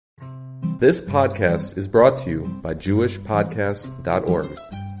This podcast is brought to you by JewishPodcasts.org.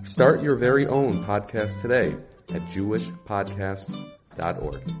 Start your very own podcast today at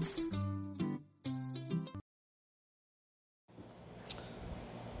JewishPodcasts.org.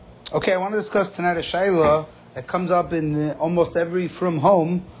 Okay, I want to discuss tonight a shayla that comes up in almost every from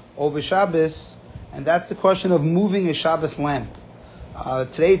home over Shabbos, and that's the question of moving a Shabbos lamp.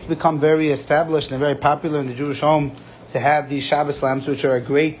 Today it's become very established and very popular in the Jewish home to have these Shabbos lamps, which are a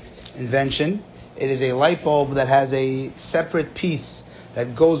great invention. It is a light bulb that has a separate piece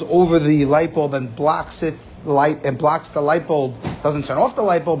that goes over the light bulb and blocks the light bulb. It doesn't turn off the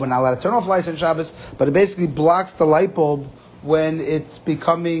light bulb. We're not allowed to turn off lights on Shabbos, but it basically blocks the light bulb when it's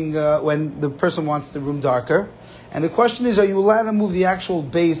becoming, when the person wants the room darker. And the question is, are you allowed to move the actual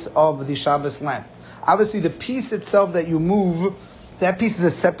base of the Shabbos lamp? Obviously, the piece itself that you move, that piece is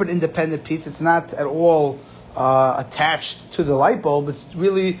a separate independent piece. It's not at all attached to the light bulb. It's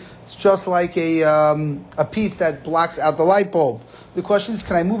just like a piece that blocks out the light bulb. The question is,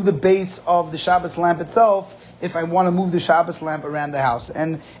 can I move the base of the Shabbos lamp itself if I want to move the Shabbos lamp around the house?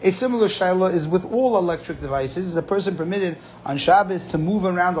 And a similar shayla is with all electric devices. Is a person permitted on Shabbos to move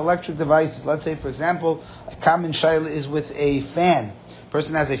around electric devices? Let's say, for example, a common shayla is with a fan. A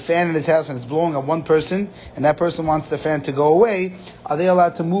person has a fan in his house and it's blowing on one person, and that person wants the fan to go away. Are they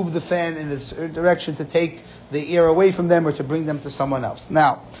allowed to move the fan in a certain direction to take the air away from them or to bring them to someone else?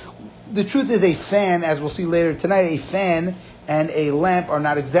 Now, the truth is, a fan, as we'll see later tonight, a fan and a lamp are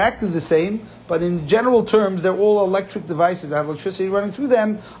not exactly the same, but in general terms, they're all electric devices that have electricity running through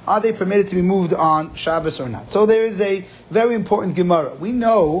them. Are they permitted to be moved on Shabbos or not? So there is a very important Gemara. We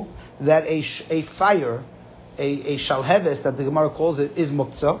know that a fire, a shalheves, that the Gemara calls it, is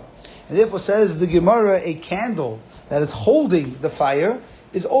muktzah, and therefore says the Gemara, a candle that is holding the fire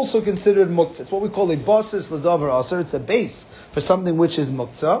is also considered muktzah. It's what we call a basis l'davar aser. It's a base for something which is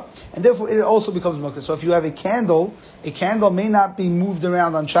muktzah, and therefore it also becomes muktzah. So if you have a candle may not be moved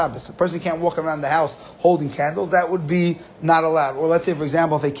around on Shabbos. A person can't walk around the house holding candles. That would be not allowed. Or let's say, for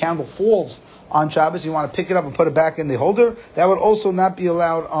example, if a candle falls on Shabbos, you want to pick it up and put it back in the holder, that would also not be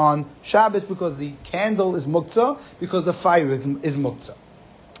allowed on Shabbos because the candle is muktzah, because the fire is muktzah.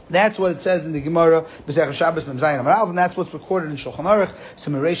 That's what it says in the Gemara, B'Sech Shabbos Mem Zayin Amar Aleph, and that's what's recorded in Shulchan Aruch,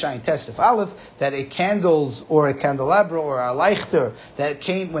 Siman Ayin Tesef Aleph, that a candles or a candelabra or a leichter that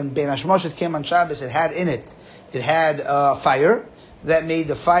came when Bein Hashmoshes came on Shabbos, it had fire. That made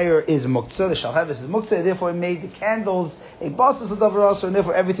the fire is muktzah, the shalheves is muktzah, and therefore it made the candles a basis of davar aser, and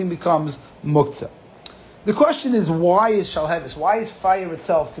therefore everything becomes muktzah. The question is, why is shalheves, why is fire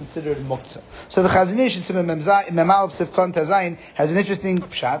itself considered muktzah? So the Chazon Ish in Mem Aleph Sifkon Tazayin has an interesting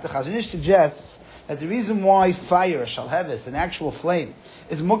pshat. The Chazon Ish suggests that the reason why fire, shalheves, an actual flame,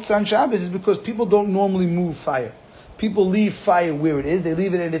 is muktzah on Shabbos is because people don't normally move fire. People leave fire where it is. They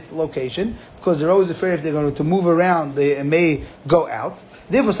leave it in its location because they're always afraid if they're going to move around, it may go out.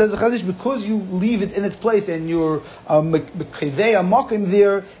 Therefore, says the Chazon Ish, because you leave it in its place and you're mekivei amakim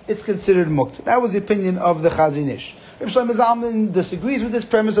there, it's considered muktzah. That was the opinion of the Chazon Ish. Reb Shlomo Zalman disagrees with this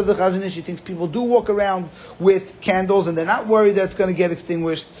premise of the Chazon Ish. He thinks people do walk around with candles and they're not worried that it's going to get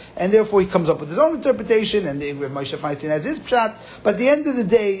extinguished, and therefore he comes up with his own interpretation, and Reb Moshe Feinstein has his pshat. But at the end of the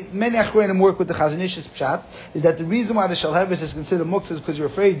day, many Achronim work with the Chazon Ish's pshat, is that the reason why the shalheves is considered muktzah is because you're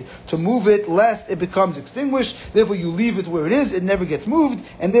afraid to move it lest it becomes extinguished. Therefore you leave it where it is, it never gets moved,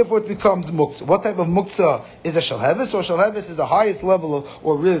 and therefore it becoms muktzah. What type of muktzah is a shalheves? Or shalheves is the highest level of,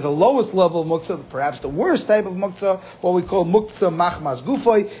 or really the lowest level of muktzah, perhaps the worst type of muktzah, what we call muktzah machmas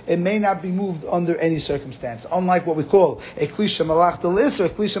gufoy. It may not be moved under any circumstance. Unlike what we call a klisha malach del isser, a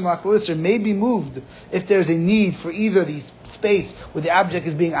klisha malach del isser may be moved if there's a need for either the space where the object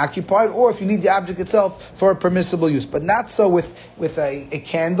is being occupied, or if you need the object itself for a permissible use. But not so with a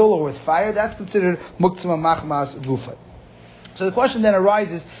candle or with fire. That's considered muktzah machmas gufoy. So the question then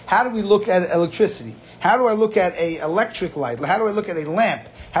arises, how do we look at electricity? How do I look at an electric light? How do I look at a lamp?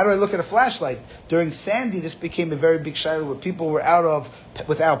 How do I look at a flashlight? During Sandy, this became a very big shayla where people were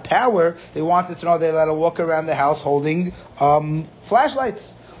without power. They wanted to know they're allowed to walk around the house holding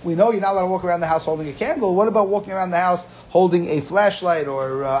flashlights. We know you're not allowed to walk around the house holding a candle. What about walking around the house holding a flashlight?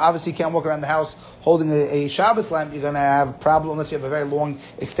 Or obviously you can't walk around the house holding a Shabbos lamp. You're going to have a problem unless you have a very long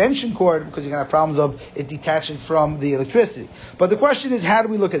extension cord, because you're going to have problems of it detaching from the electricity. But the question is, how do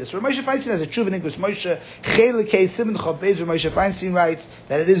we look at this? Rav Moshe Feinstein has a tshuva in English. Moshe Feinstein writes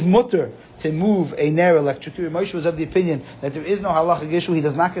that it is mutter to move a ner electrically. Moshe was of the opinion that there is no halachic issue. He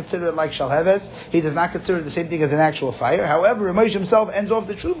does not consider it like shalheves. He does not consider it the same thing as an actual fire. However, Moshe himself ends off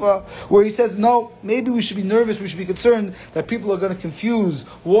the tshuva where he says, no, maybe we should be nervous, we should be concerned that people are going to confuse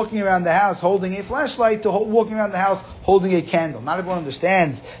walking around the house holding a flashlight to walking around the house holding a candle. Not everyone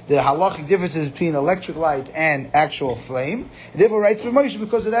understands the halachic differences between electric light and actual flame. And therefore, writes Rav Moshe,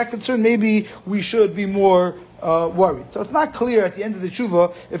 because of that concern, maybe we should be more worried. So it's not clear at the end of the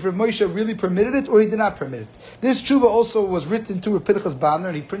tshuva if Rav Moshe really permitted it or he did not permit it. This tshuva also was written to Rav Pinchas Banner,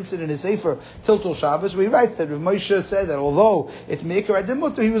 and he prints it in his sefer Tiltul Shabbos, where he writes that Rav Moshe said that although it's Meikar Adin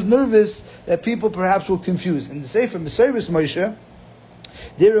Mutter, he was nervous that people perhaps will confuse. In the sefer Meseris Moshe,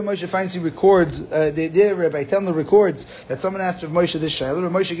 there Rav Moshe Feinstein records, Rabbi Telner records that someone asked Rav Moshe this shayla.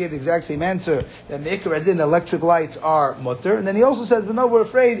 Rav Moshe gave the exact same answer, that Meikar Adin electric lights are mutter. And then he also says, but no, we're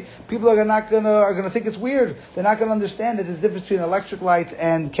afraid people are gonna think it's weird. They're not gonna understand that there's a difference between electric lights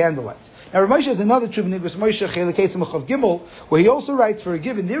and candle lights. Now Rav Moshe has another tshuva, Nigros Moshe Chelekei Chav Gimel, where he also writes for a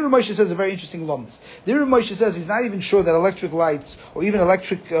given. There Rav Moshe says a very interesting lumnus. There Rav Moshe says he's not even sure that electric lights or even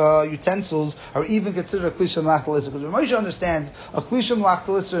electric utensils are even considered a kli shel malach l'isser, because Rav Moshe understands a kli shel malach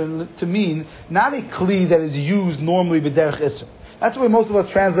l'isser to mean not a kli that is used normally b'derech isser. That's the way most of us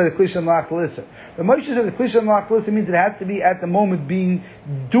translate a kli shel malach l'isser. Rav Moshe says a kli shel malach l'isser means it has to be at the moment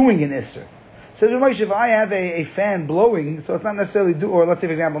doing an isser. Says Rav Moshe, if I have a fan blowing, so it's not necessarily or let's say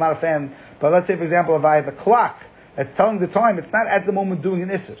for example, not a fan, but let's say for example, if I have a clock that's telling the time, it's not at the moment doing an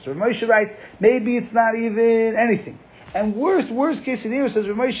isser. So Rav Moshe writes, maybe it's not even anything. And worst case scenario, says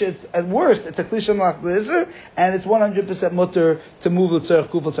Rav Moshe, it's at worst, it's a kli shel malach l'isser, and it's 100% mutter to move l'tzerech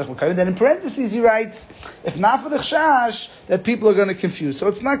kuf l'tzerech l'kayim. Then in parentheses he writes, if not for the chashash, that people are going to confuse. So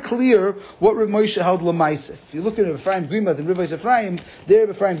it's not clear what Rav Moshe held l'maiseh. If you look at Ephraim Greenblatt and Rivos Ephraim, there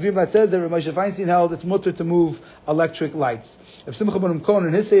Ephraim Greenblatt says that Rav Moshe Feinstein held it's mutter to move electric lights. If Simcha ben Cohen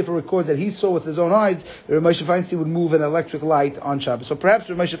in his sefer records that he saw with his own eyes, Rav Moshe Feinstein would move an electric light on Shabbos. So perhaps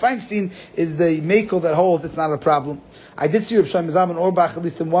Rav Moshe Feinstein is the makel that holds it's not a problem. I did see Rav Shlomo Zalman Auerbach, at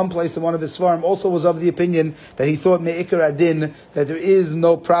least in one place in one of his svarim, also was of the opinion that he thought me'ikar adin, that there is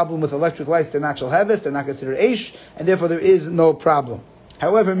no problem with electric lights. They're not shalheves, they're not considered eish, and therefore there is no problem.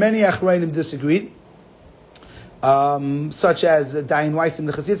 However, many achrayim disagreed, such as Dayan Weiss in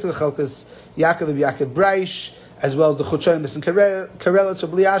the Chassidus Chelkas Yaakov Breish, as well as the Chutchanim and Karela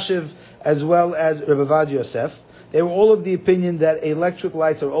Tzobli as well as Rebbe Vad Yosef. They were all of the opinion that electric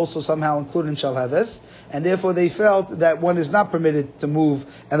lights are also somehow included in shalheves, and therefore they felt that one is not permitted to move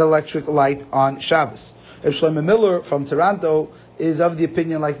an electric light on Shabbos. Reb Shlomo Miller from Toronto is of the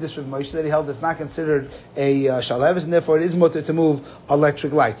opinion like this Rav Moshe, that he held it's not considered a shalheves, and therefore it is mutter to move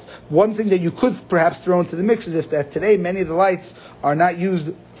electric lights. One thing that you could perhaps throw into the mix is if that today many of the lights are not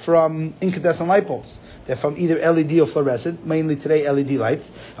used from incandescent light bulbs. They're from either LED or fluorescent, mainly today LED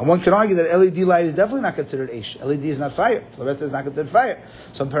lights. And one can argue that LED light is definitely not considered eish. LED is not fire. Fluorescent is not considered fire.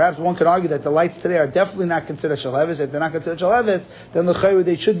 So perhaps one can argue that the lights today are definitely not considered shalheves. If they're not considered shalheves, then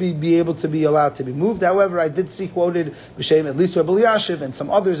they should be able to be allowed to be moved. However, I did see quoted b'shem at least Rebbe Elyashiv and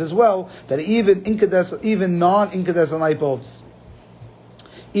some others as well, that even non-incandescent light bulbs,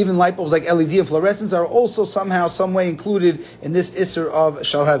 even light bulbs like LED and fluorescents, are also somehow, some way included in this isser of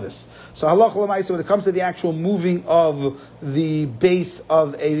shalheves. So halacha l'maisa, when it comes to the actual moving of the base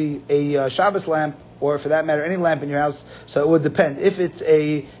of a Shabbos lamp, or for that matter, any lamp in your house, so it would depend. If it's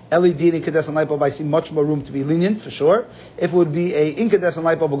a LED and incandescent light bulb, I see much more room to be lenient, for sure. If it would be a incandescent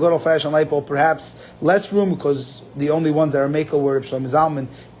light bulb, a good old-fashioned light bulb, perhaps less room, because the only ones that are makel were Reb Shlomo Zalman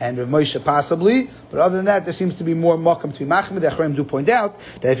and Rav Moshe possibly. But other than that, there seems to be more makam to be machmir. The Achronim do point out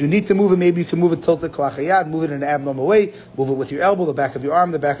that if you need to move it, maybe you can move it tilted klachayad, move it in an abnormal way, move it with your elbow, the back of your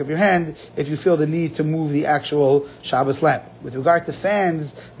arm, the back of your hand, if you feel the need to move the actual Shabbos lamp. With regard to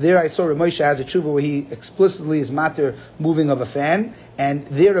fans, there I saw Rav Moshe has a tshuva where he explicitly is matter moving of a fan. And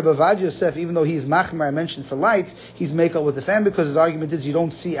there, Rebbe Vad Yosef, even though he's machmir, I mentioned for lights, he's makel with the fan, because his argument is you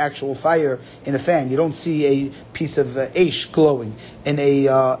don't see actual fire in a fan. You don't see a piece of eish glowing in a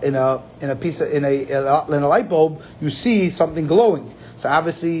light bulb. You see something glowing. So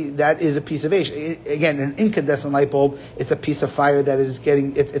obviously that is a piece of eish. Again, an incandescent light bulb, it's a piece of fire that is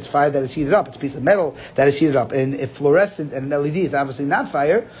it's fire that is heated up. It's a piece of metal that is heated up. And if fluorescent and an LED is obviously not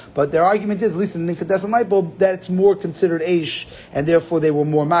fire, but their argument is, at least in an incandescent light bulb, that it's more considered eish, and therefore they were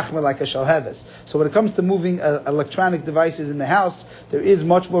more machmir like a shalheves. So when it comes to moving electronic devices in the house, there is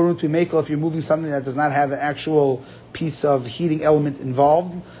much more room to be makel if you're moving something that does not have an actual piece of heating element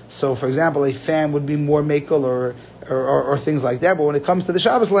involved. So for example, a fan would be more makel or things like that. But when it comes to the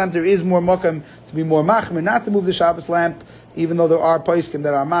Shabbos lamp, there is more makam to be more machmir, not to move the Shabbos lamp, even though there are poskim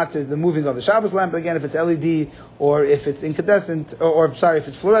that are matter the moving of the Shabbos lamp. But again, if it's LED or if it's incandescent, if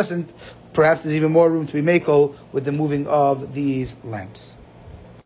it's fluorescent, perhaps there's even more room to be makel with the moving of these lamps.